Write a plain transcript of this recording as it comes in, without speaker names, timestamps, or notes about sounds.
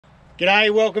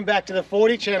G'day, welcome back to the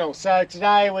 40 channel. So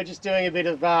today we're just doing a bit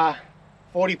of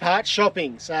 40 part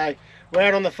shopping. So we're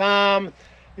out on the farm.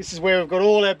 This is where we've got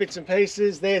all our bits and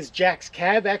pieces. There's Jack's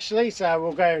cab actually, so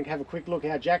we'll go and have a quick look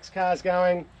how Jack's car's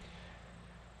going.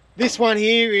 This one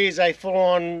here is a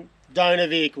full-on donor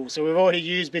vehicle, so we've already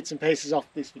used bits and pieces off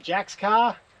this for Jack's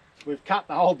car. We've cut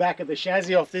the whole back of the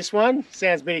chassis off this one.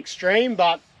 Sounds a bit extreme,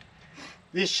 but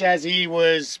this chassis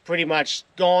was pretty much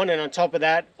gone, and on top of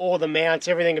that, all the mounts,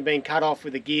 everything had been cut off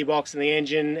with the gearbox and the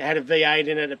engine. It had a V8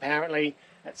 in it apparently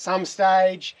at some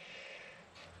stage.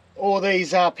 All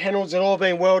these panels had all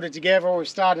been welded together. We've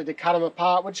started to cut them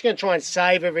apart. We're just going to try and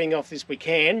save everything off this we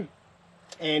can,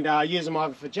 and use them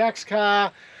either for Jack's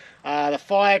car, the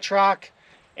fire truck,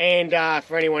 and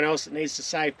for anyone else that needs to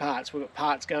save parts. We've got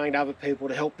parts going to other people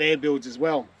to help their builds as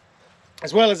well.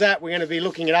 As well as that, we're going to be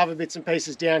looking at other bits and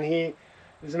pieces down here.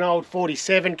 There's an old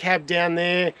 47 cab down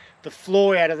there. The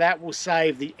floor out of that will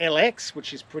save the LX,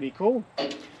 which is pretty cool.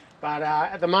 But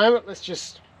at the moment, let's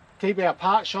just keep our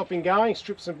part shopping going,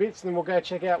 strip some bits, and then we'll go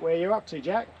check out where you're up to,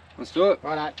 Jack. Let's do it.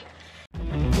 Righto.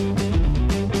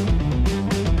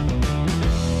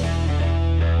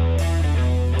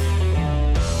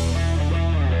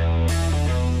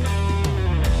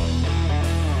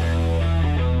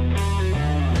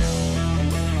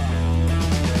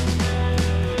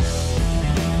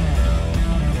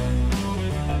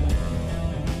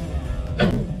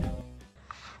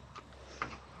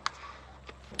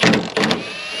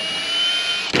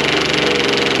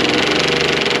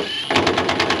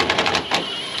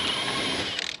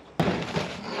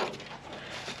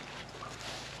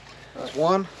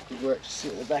 One. Good work, just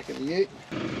sit in the back of the ute.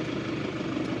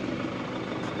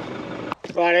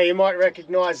 Righto, you might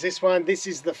recognise this one. This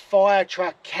is the fire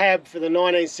truck cab for the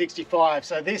 1965.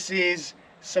 So this is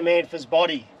Samantha's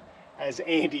body, as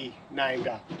Andy named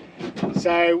her.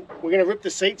 So we're going to rip the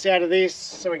seats out of this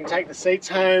so we can take the seats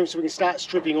home, so we can start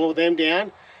stripping all of them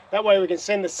down. That way we can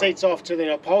send the seats off to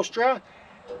the upholsterer,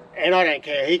 and I don't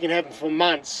care, he can have them for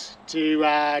months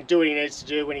to do what he needs to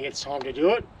do when he gets time to do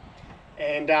it.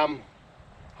 And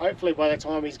hopefully by the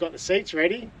time he's got the seats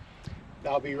ready,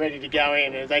 they'll be ready to go in.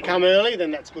 And if they come early,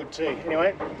 then that's good too.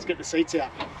 Anyway, let's get the seats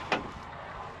out.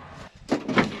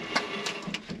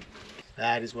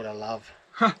 That is what I love.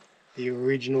 Huh. The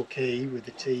original key with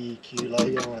the TEQ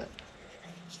logo on it.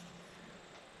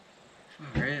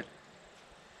 Alright.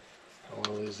 I want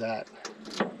to lose that.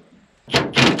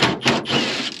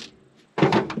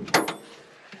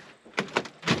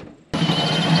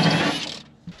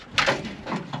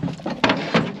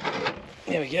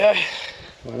 There we go.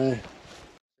 Righto.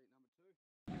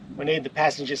 We need the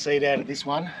passenger seat out of this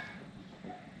one.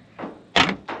 Oh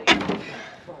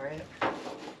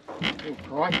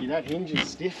crikey, that hinge is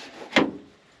stiff.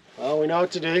 Well, we know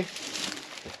what to do.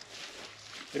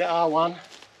 Bit of R1.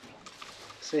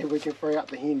 See if we can free up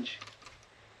the hinge.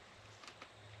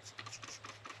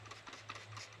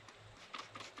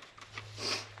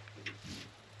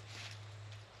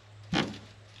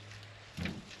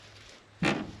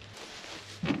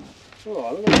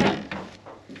 Oh, look at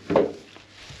that.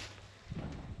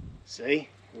 See,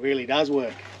 it really does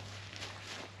work.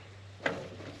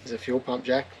 There's a fuel pump,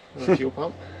 Jack. A fuel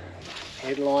pump.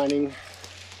 Headlining.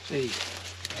 Gee.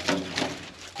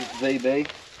 VB.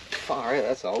 Far out,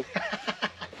 that's old.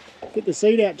 Get the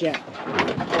seat out, Jack.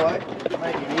 Alright,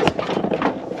 make it easy.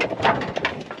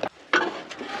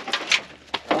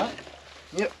 Alright?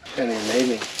 Yep. Don't even need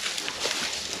me.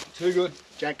 Too good.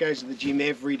 Jack goes to the gym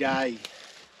every day.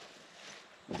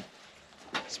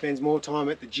 Spends more time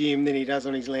at the gym than he does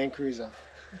on his Landcruiser.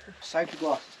 Safety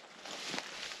glass.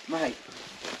 Mate.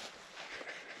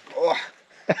 Oh.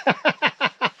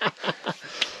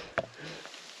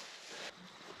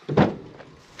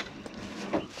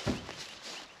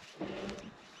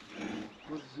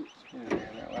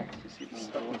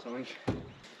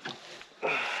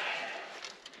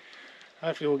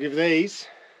 Hopefully we'll give these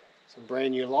some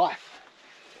brand new life.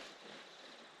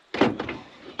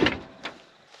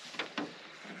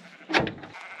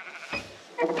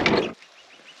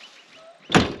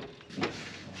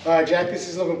 Alright Jack, this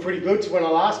is looking pretty good to when I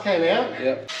last came out.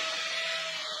 Yep.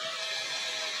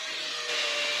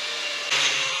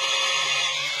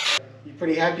 You're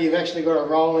pretty happy you've actually got a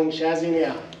rolling chassis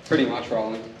now? Pretty much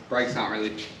rolling. Brakes aren't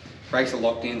really, brakes are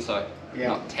locked in, so yeah,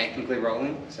 not technically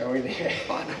rolling. So we need,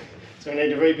 But so we need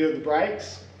to rebuild the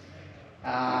brakes.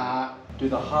 do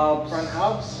the hubs. Front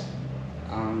hubs.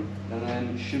 And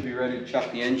then should be ready to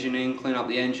chuck the engine in, clean up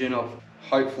the engine.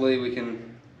 Hopefully we can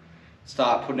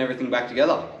start putting everything back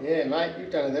together. Yeah, mate,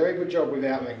 you've done a very good job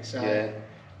without me. So yeah.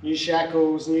 New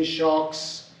shackles, new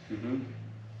shocks,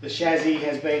 The chassis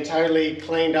has been totally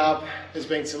cleaned up. There's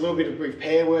been a little bit of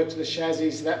repair work to the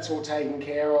chassis, so that's all taken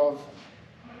care of.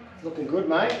 Looking good,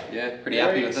 mate. Yeah, pretty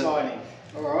happy with it. Very exciting.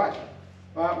 All right.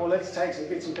 All right, well, let's take some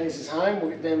bits and pieces home.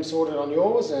 We'll get them sorted on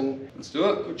yours, and let's do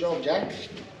it. Good job, Jack.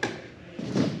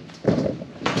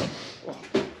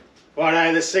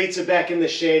 Righto, the seats are back in the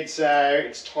shed, so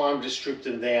it's time to strip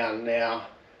them down. Now,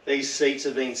 these seats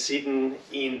have been sitting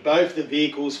in both the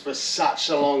vehicles for such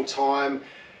a long time.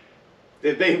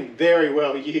 They've been very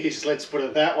well used, let's put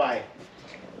it that way.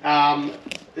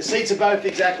 The seats are both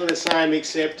exactly the same,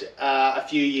 except a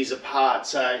few years apart.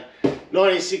 So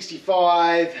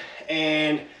 1965,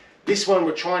 and this one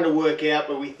we're trying to work out,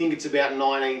 but we think it's about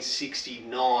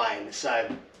 1969.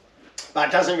 So, but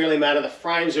it doesn't really matter. The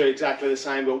frames are exactly the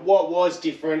same, but what was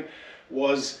different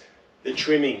was the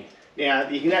trimming. Now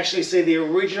you can actually see the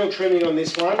original trimming on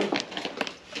this one.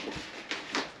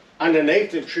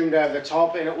 Underneath, they've trimmed over the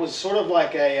top, and it was sort of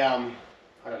like a, I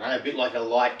don't know, a bit like a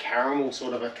light caramel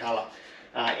sort of a colour.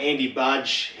 Andy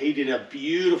Budge, he did a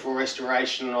beautiful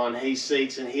restoration on his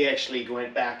seats, and he actually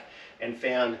went back and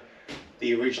found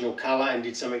the original colour and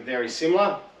did something very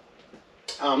similar.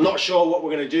 I'm not sure what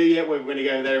we're going to do yet, whether we're going to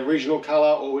go with that original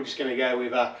colour or we're just going to go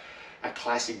with a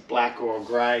classic black or a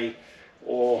grey,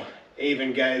 or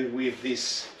even go with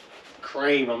this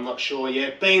cream. I'm not sure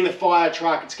yet. Being the fire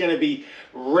truck, it's going to be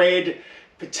red,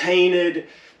 patinaed,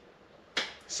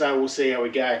 so we'll see how we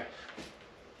go.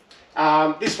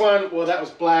 This one, well, that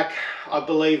was black. I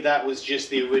believe that was just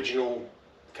the original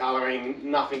colouring,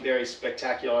 nothing very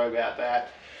spectacular about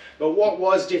that. But what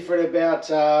was different about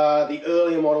the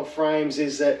earlier model frames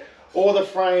is that all the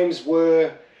frames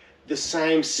were the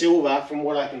same silver, from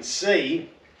what I can see,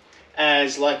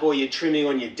 as like all your trimming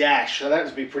on your dash. So that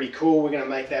would be pretty cool. We're going to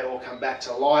make that all come back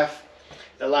to life.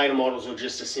 The later models were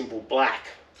just a simple black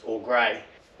or grey.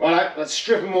 Right, let's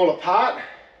strip them all apart.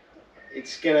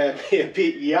 It's going to be a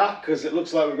bit yuck because it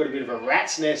looks like we've got a bit of a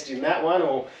rat's nest in that one,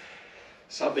 or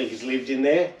something has lived in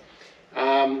there.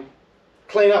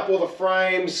 Clean up all the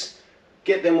frames,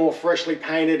 get them all freshly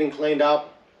painted and cleaned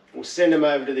up. We'll send them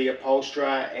over to the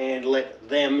upholsterer and let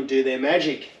them do their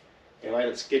magic. Anyway,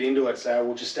 let's get into it. So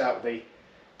we'll just start with the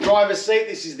driver's seat.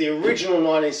 This is the original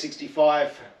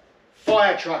 1965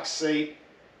 fire truck seat.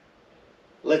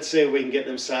 Let's see if we can get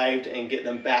them saved and get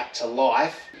them back to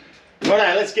life.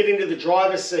 Righto, let's get into the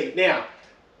driver's seat. Now,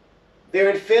 they're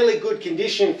in fairly good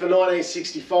condition for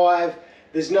 1965.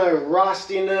 There's no rust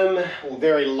in them, or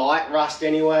very light rust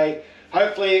anyway.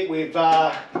 Hopefully with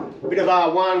a bit of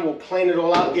R1 we'll clean it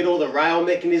all up, get all the rail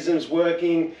mechanisms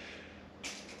working.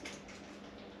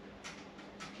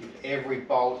 Give every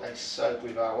bolt a soak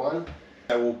with R1.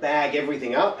 So we'll bag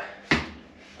everything up.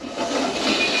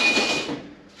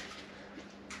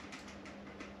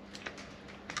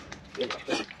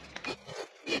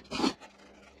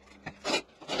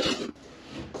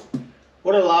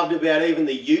 What I loved about even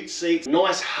the ute seats,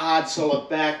 nice hard solid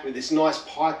back with this nice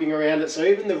piping around it. So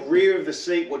even the rear of the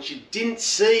seat, what you didn't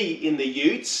see in the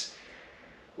utes,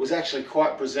 was actually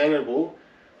quite presentable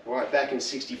right back in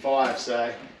 65.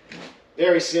 So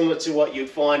very similar to what you'd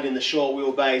find in the short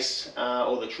wheelbase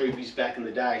or the Troopies back in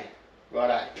the day.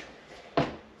 Righto.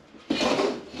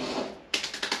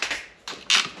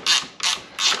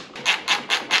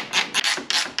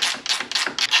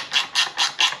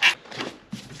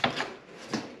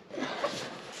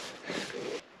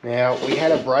 Now, we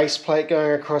had a brace plate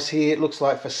going across here. It looks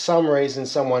like for some reason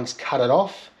someone's cut it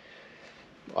off.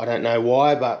 I don't know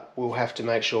why, but we'll have to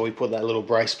make sure we put that little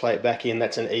brace plate back in.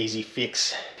 That's an easy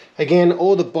fix. Again,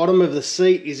 all the bottom of the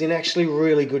seat is in actually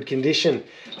really good condition.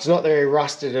 It's not very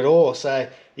rusted at all, so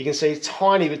you can see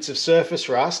tiny bits of surface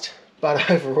rust, but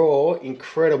overall,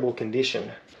 incredible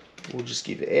condition. We'll just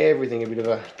give everything a bit of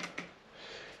a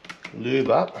lube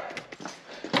up.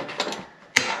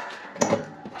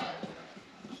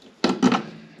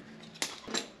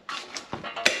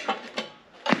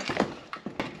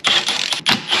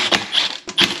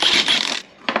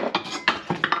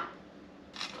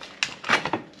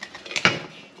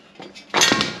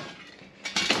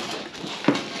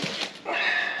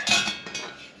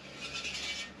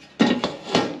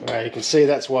 You can see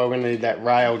that's why we're going to need that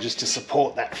rail, just to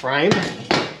support that frame.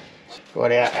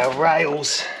 Got our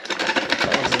rails.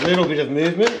 That was a little bit of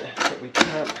movement, but we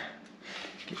can't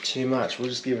get too much. We'll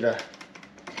just give it a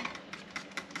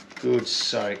good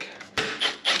soak.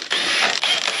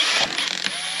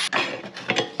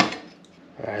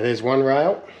 Alright, there's one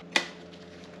rail.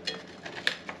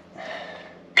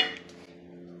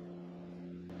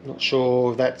 Not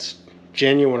sure if that's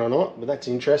genuine or not, but that's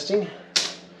interesting.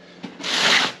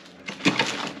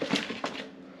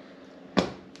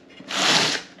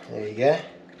 There you go.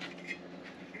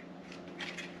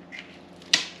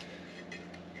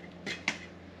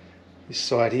 This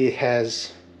side here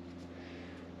has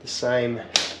the same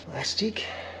elastic.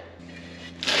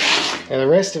 Now the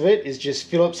rest of it is just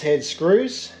Phillips head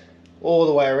screws all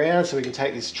the way around, so we can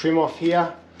take this trim off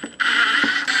here.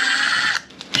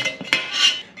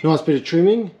 Nice bit of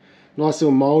trimming, nice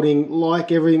little moulding,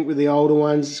 like everything with the older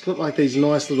ones. It's got like these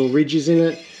nice little ridges in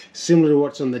it, similar to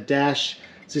what's on the dash.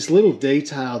 It's this little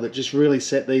detail that just really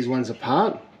set these ones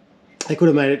apart. They could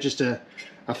have made it just a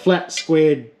flat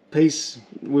squared piece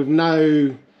with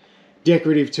no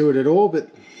decorative to it at all, but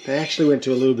they actually went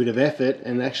to a little bit of effort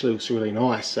and it actually looks really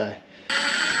nice. So I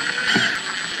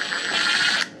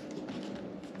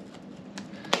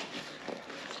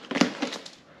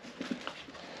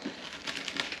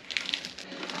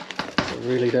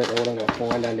really don't know what I'm going to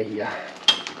find under here.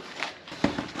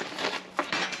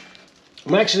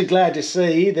 I'm actually glad to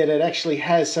see that it actually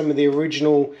has some of the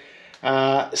original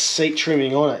seat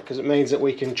trimming on it, because it means that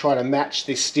we can try to match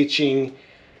this stitching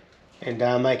and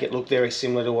make it look very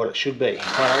similar to what it should be.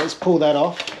 Alright, let's pull that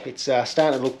off. It's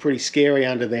starting to look pretty scary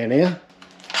under there now.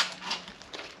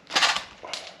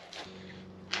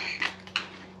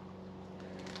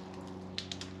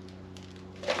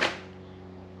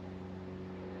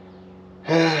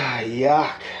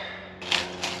 Yuck.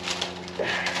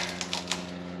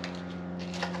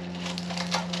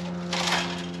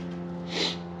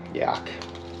 Yuck.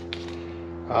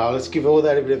 Let's give all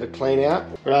that a bit of a clean out.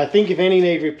 But I think if any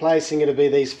need replacing, it'll be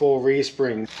these 4 rear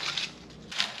springs.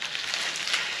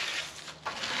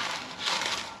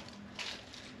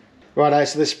 Righto,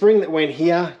 so the spring that went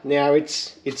here, now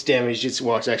it's damaged.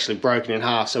 It's actually broken in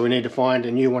half, so we need to find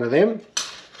a new one of them.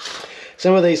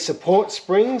 Some of these support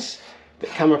springs that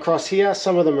come across here,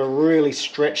 some of them are really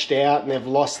stretched out and they've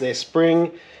lost their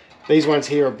spring. These ones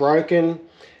here are broken.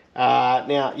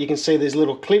 Now you can see there's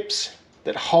little clips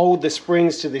that hold the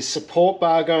springs to this support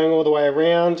bar going all the way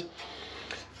around.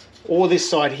 All this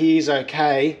side here is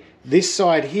okay. This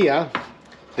side here,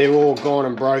 they're all gone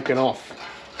and broken off,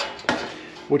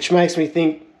 which makes me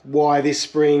think why this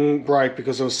spring broke,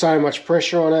 because there was so much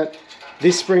pressure on it.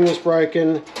 This spring was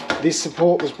broken, this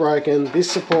support was broken,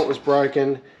 this support was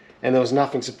broken, and there was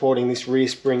nothing supporting this rear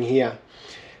spring here.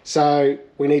 So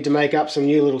we need to make up some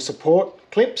new little support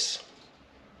clips.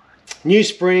 New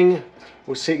spring,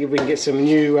 we'll see if we can get some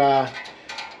new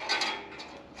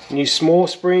small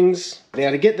springs.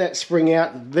 Now to get that spring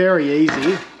out, very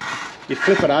easy. You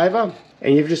flip it over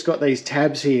and you've just got these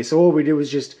tabs here. So all we did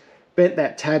was just bent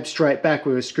that tab straight back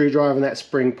with a screwdriver and that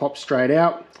spring pops straight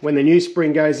out. When the new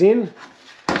spring goes in,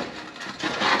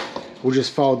 we'll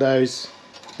just fold those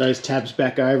tabs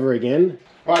back over again.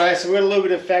 Righto, so we've got a little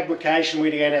bit of fabrication we're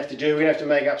going to have to do. We're going to have to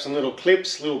make up some little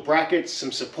clips, little brackets,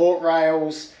 some support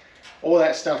rails, all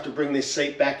that stuff to bring this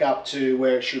seat back up to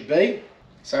where it should be.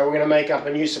 So we're going to make up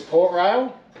a new support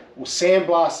rail. We'll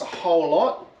sandblast the whole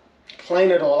lot,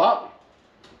 clean it all up,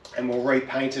 and we'll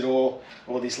repaint it all,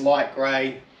 or this light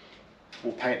grey.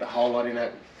 We'll paint the whole lot in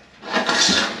it.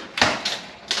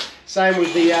 Same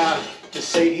with the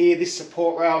seat here. This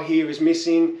support rail here is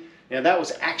missing. Now that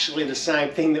was actually the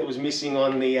same thing that was missing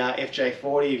on the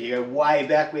FJ40. If you go way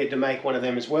back, we had to make one of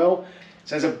them as well.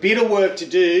 So there's a bit of work to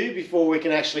do before we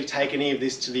can actually take any of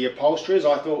this to the upholsterers.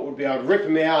 I thought we'd be able to rip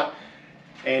them out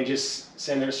and just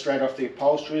send it straight off to the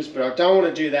upholsterers, but I don't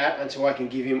want to do that until I can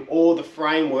give him all the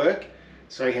framework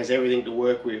so he has everything to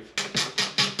work with.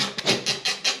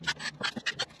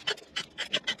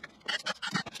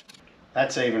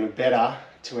 That's even better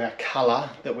to our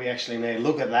colour that we actually need.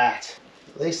 Look at that.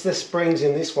 At least the springs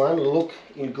in this one look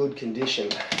in good condition.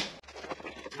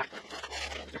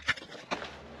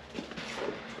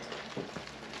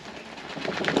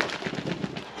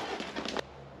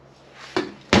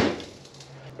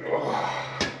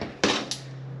 Oh,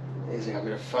 there's our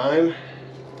bit of foam.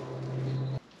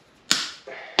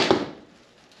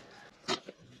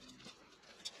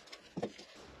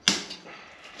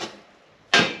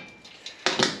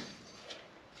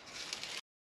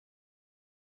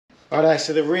 Righto,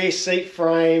 so the rear seat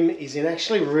frame is in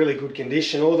actually really good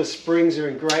condition. All the springs are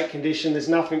in great condition. There's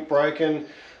nothing broken.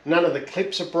 None of the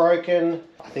clips are broken.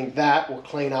 I think that will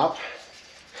clean up.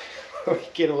 We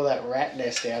get all that rat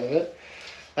nest out of it.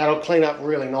 That'll clean up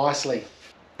really nicely.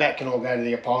 That can all go to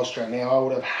the upholsterer. Now, I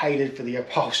would have hated for the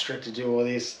upholsterer to do all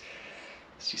this.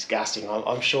 It's disgusting.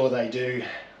 I'm sure they do,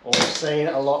 or have seen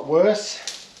a lot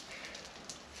worse.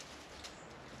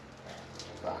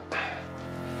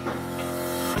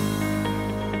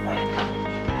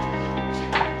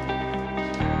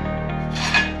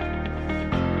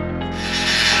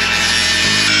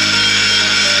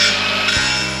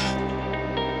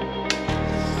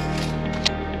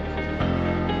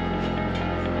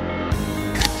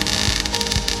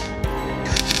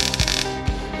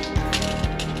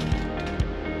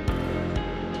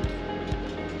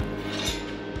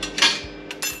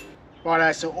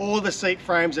 Righto, so all the seat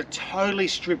frames are totally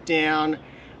stripped down.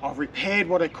 I've repaired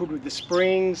what I could with the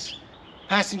springs,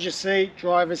 passenger seat,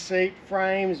 driver's seat,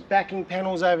 frames, backing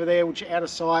panels over there which are out of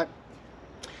sight.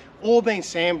 All been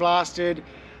sandblasted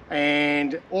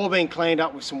and all been cleaned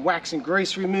up with some wax and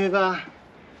grease remover.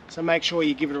 So make sure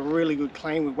you give it a really good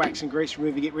clean with wax and grease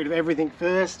remover, get rid of everything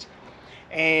first.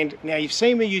 And now you've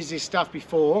seen me use this stuff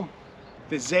before,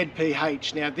 the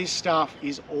ZPH. Now this stuff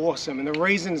is awesome, and the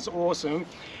reason it's awesome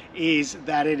is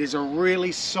that it is a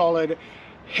really solid,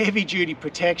 heavy duty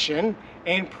protection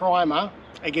and primer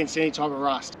against any type of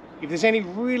rust. If there's any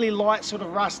really light sort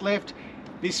of rust left,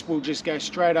 this will just go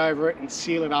straight over it and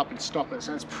seal it up and stop it.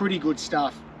 So it's pretty good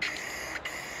stuff.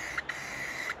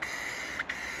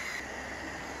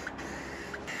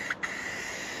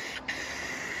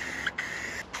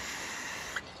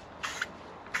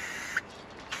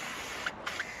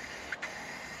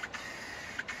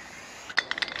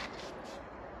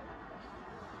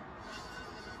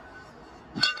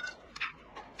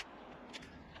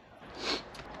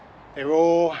 They're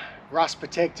all rust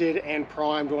protected and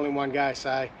primed all in one go,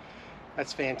 so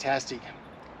that's fantastic.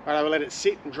 Right, I will let it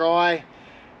sit and dry,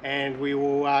 and we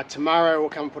will tomorrow we'll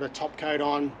come and put a top coat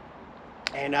on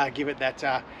and give it that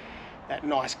that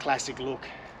nice classic look.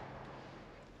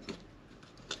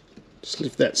 Just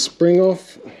lift that spring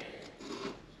off.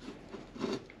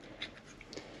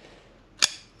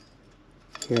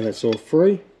 Now that's all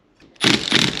free.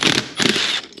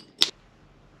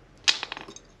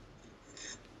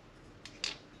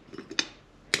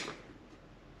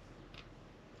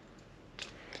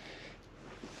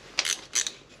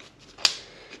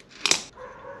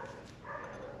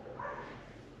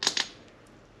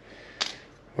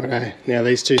 Righto, now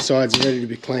these two sides are ready to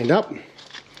be cleaned up.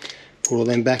 Put all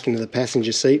them back into the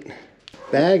passenger seat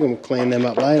bag and we'll clean them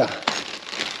up later.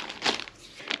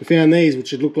 We found these which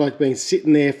had looked like been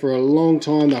sitting there for a long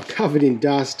time. They're covered in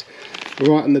dust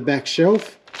right on the back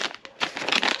shelf,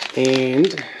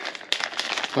 and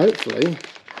hopefully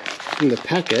from the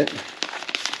packet,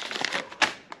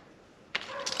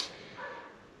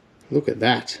 look at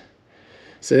that.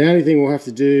 So the only thing we'll have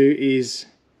to do is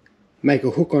make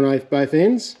a hook on both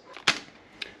ends.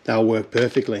 They'll work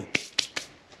perfectly.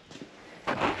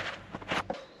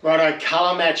 Righto,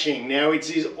 colour matching. Now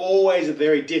it is always a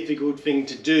very difficult thing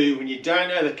to do when you don't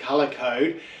know the colour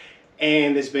code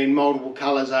and there's been multiple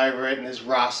colours over it and there's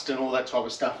rust and all that type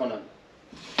of stuff on it.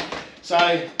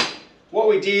 So what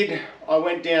we did, I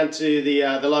went down to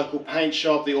the local paint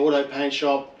shop, the auto paint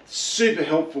shop, super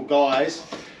helpful guys.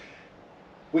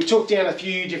 We took down a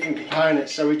few different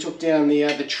components. So we took down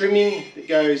the trimming that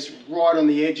goes right on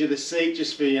the edge of the seat,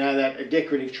 just for, you know, that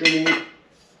decorative trimming.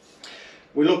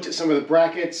 We looked at some of the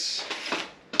brackets.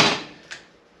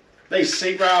 These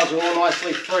seat rails are all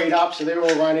nicely freed up, so they're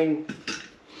all running.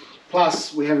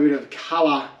 Plus we have a bit of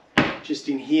colour just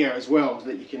in here as well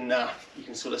that you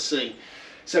can sort of see.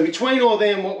 So between all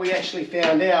them, what we actually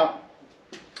found out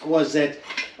was that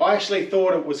I actually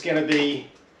thought it was going to be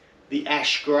the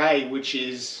ash grey, which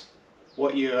is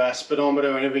what your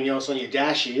speedometer and everything else on your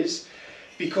dash is,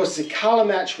 because the colour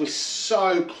match was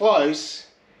so close,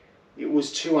 it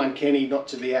was too uncanny not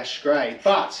to be ash grey.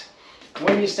 But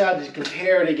when you started to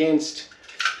compare it against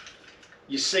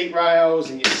your seat rails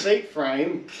and your seat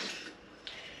frame,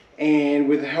 and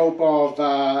with the help of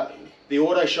the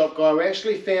auto shop guy, we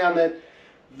actually found that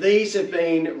these have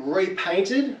been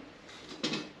repainted.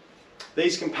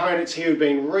 These components here have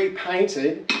been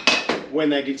repainted when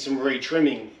they did some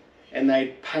re-trimming, and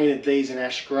they painted these in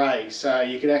ash grey, so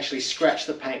you could actually scratch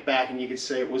the paint back and you could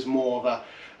see it was more of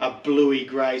a bluey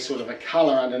grey sort of a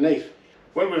colour underneath.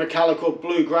 Went with a colour called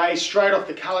blue grey straight off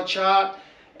the colour chart,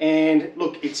 and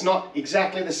look, it's not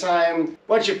exactly the same.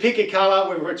 Once you pick a colour,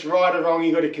 whether it's right or wrong,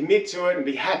 you've got to commit to it and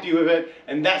be happy with it,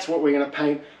 and that's what we're going to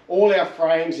paint all our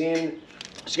frames in.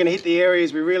 Just going to hit the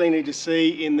areas we really need to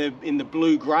see in the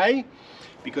blue grey,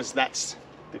 because that's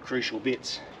the crucial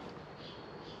bits.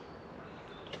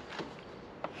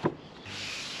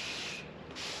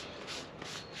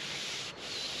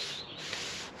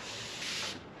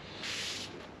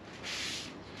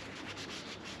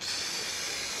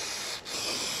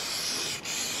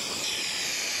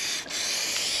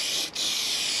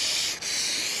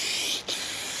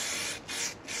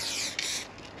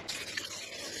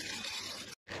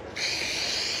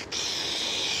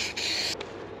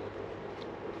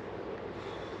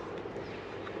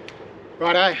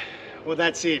 Righto, well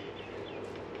that's it.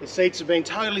 The seats have been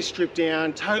totally stripped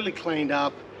down, totally cleaned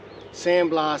up,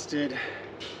 sandblasted,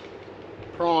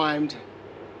 primed,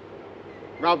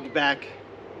 rubbed back,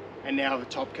 and now the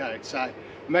top coat. So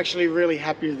I'm actually really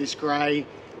happy with this grey.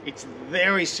 It's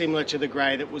very similar to the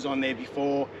grey that was on there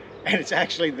before, and it's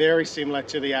actually very similar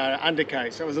to the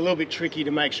undercoat. So it was a little bit tricky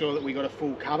to make sure that we got a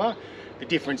full cover. The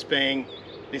difference being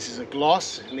this is a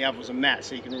gloss and the other was a matte,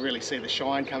 so you can really see the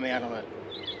shine come out on it.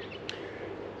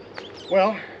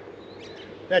 Well,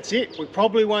 that's it. We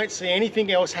probably won't see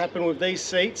anything else happen with these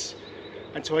seats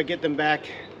until I get them back.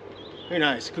 Who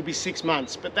knows, it could be 6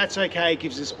 months, but that's okay. It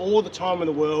gives us all the time in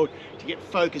the world to get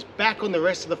focused back on the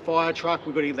rest of the fire truck.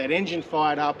 We've got to get that engine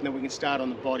fired up and then we can start on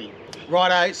the body.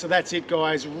 Righto, so that's it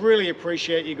guys. Really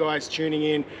appreciate you guys tuning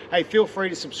in. Hey, feel free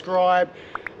to subscribe,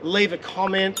 leave a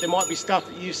comment. There might be stuff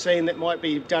that you've seen that might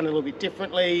be done a little bit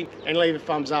differently, and leave a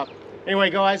thumbs up. Anyway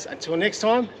guys, until next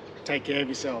time, take care of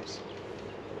yourselves.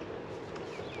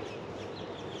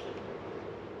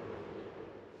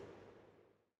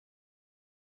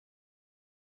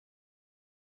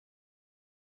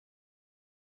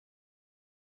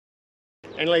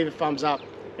 And leave a thumbs up.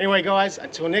 Anyway guys,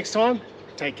 until next time,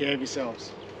 take care of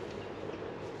yourselves.